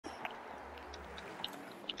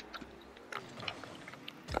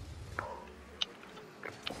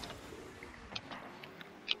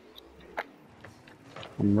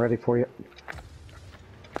I'm ready for you.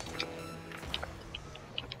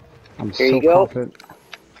 I'm Here so you go. confident.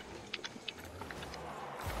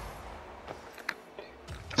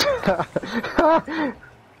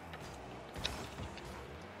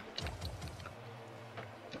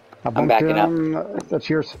 I bumped backing up. him. That's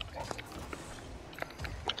yours.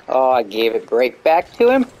 Oh, I gave it right back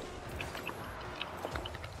to him.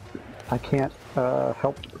 I can't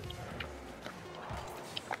help.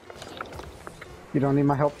 You don't need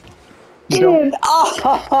my help. You don't. Dude,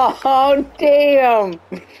 oh, damn.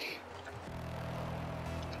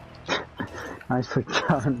 Nicely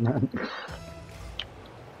done, man.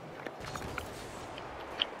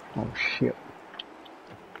 Oh shit.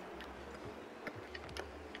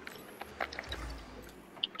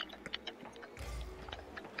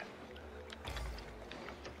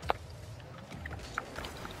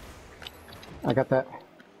 I got that.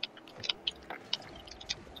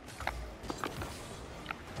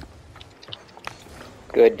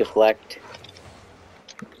 Good deflect.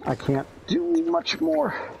 I can't do much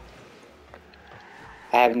more.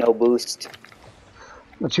 I have no boost.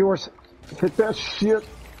 That's yours. Hit that shit.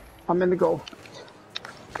 I'm in the goal.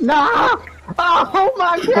 No! Oh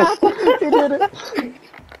my god! He did it.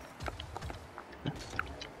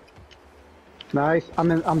 Nice.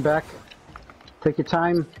 I'm back. Take your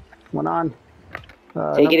time. Went on.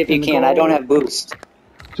 Take it if you in the can. I don't goal. have boost.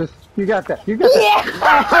 Just you got that. You got that.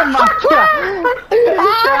 Oh my god! You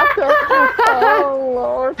got that. Oh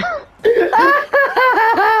lord.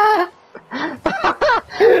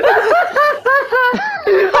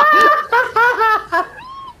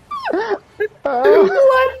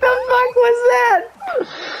 What the fuck was that?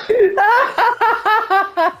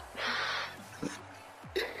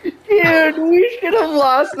 Dude, we should have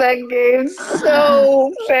lost that game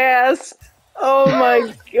so fast. Oh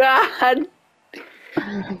my god.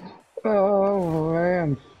 Oh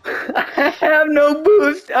man. I have no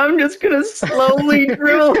boost. I'm just gonna slowly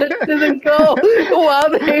dribble it to the goal while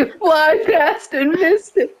they fly past and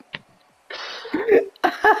miss it.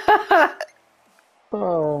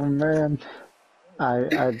 Oh man. I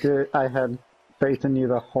had faith in you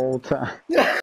the whole time.